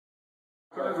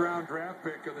Third-round draft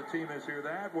pick of the team this year.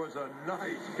 That was a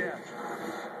nice catch.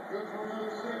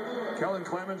 Kellen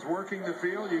Clemens working the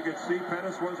field. You could see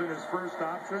Pettis wasn't his first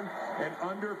option and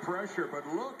under pressure. But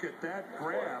look at that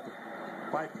grab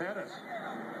by Pettis.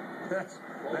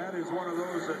 That is one of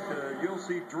those that you'll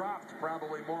see dropped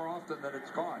probably more often than it's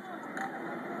caught.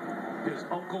 His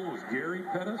uncle was Gary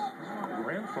Pettis. His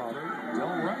grandfather,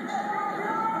 Del Rice.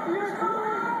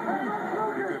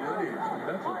 Pretty good lineage.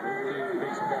 That's a big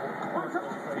baseball commercial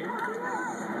fame.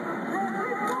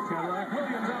 Cadillac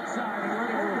Williams outside and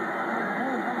ready to move.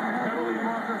 Penalty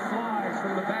marker flies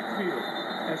from the backfield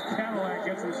as Cadillac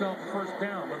gets himself a first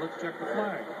down. But let's check the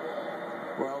flag.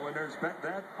 Well, when there's that,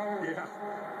 yeah.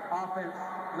 Offense,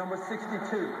 number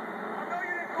 62.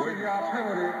 2-yard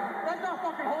penalty. That's not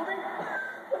fucking holding.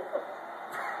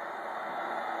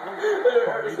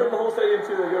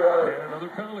 And another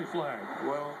penalty flag.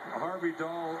 Well, Harvey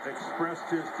Dahl expressed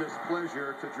his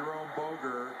displeasure to Jerome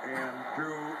Boger and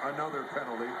drew another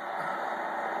penalty.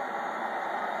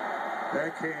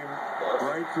 That came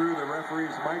right through the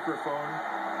referee's microphone.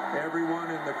 Everyone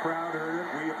in the crowd heard it.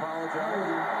 We apologize.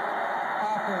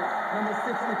 Offense, number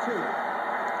 62.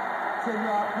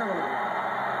 10-yard penalty.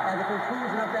 At the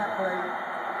conclusion of that play,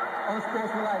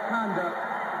 unsportsmanlike conduct,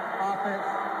 offense,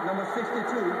 number 62,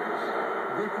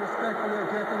 disrespectfully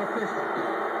addressing official.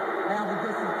 Have the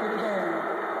distance to the goal,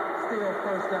 still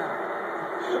first down.